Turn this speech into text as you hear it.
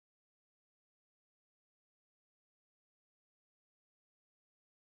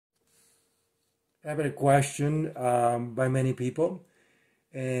I have a question by many people,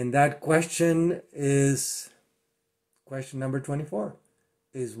 and that question is question number 24.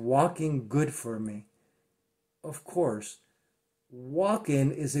 Is walking good for me? Of course.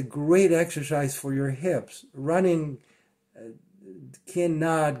 Walking is a great exercise for your hips. Running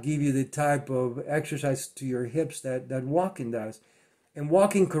cannot give you the type of exercise to your hips that walking does. And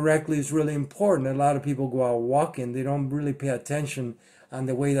walking correctly is really important. A lot of people go out walking, they don't really pay attention on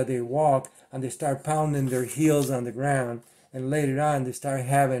the way that they walk, and they start pounding their heels on the ground, and later on they start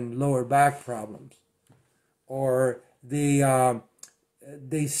having lower back problems. Or they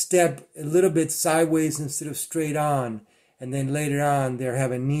step a little bit sideways instead of straight on, and then later on they're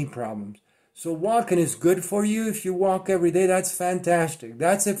having knee problems. So walking is good for you. If you walk every day, that's fantastic.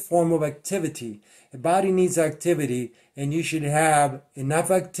 That's a form of activity. A body needs activity, and you should have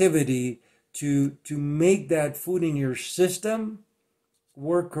enough activity to make that food in your system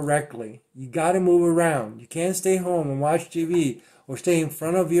work correctly. You got to move around. You can't stay home and watch TV or stay in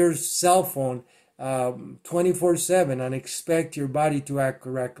front of your cell phone 24/7 and expect your body to act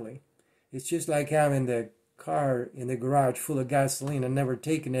correctly. It's just like having the car in the garage full of gasoline and never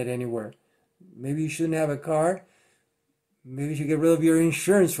taking it anywhere. Maybe you shouldn't have a car. Maybe you should get rid of your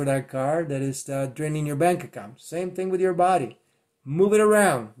insurance for that car that is draining your bank account. Same thing with your body. Move it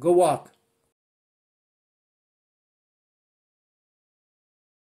around. Go walk.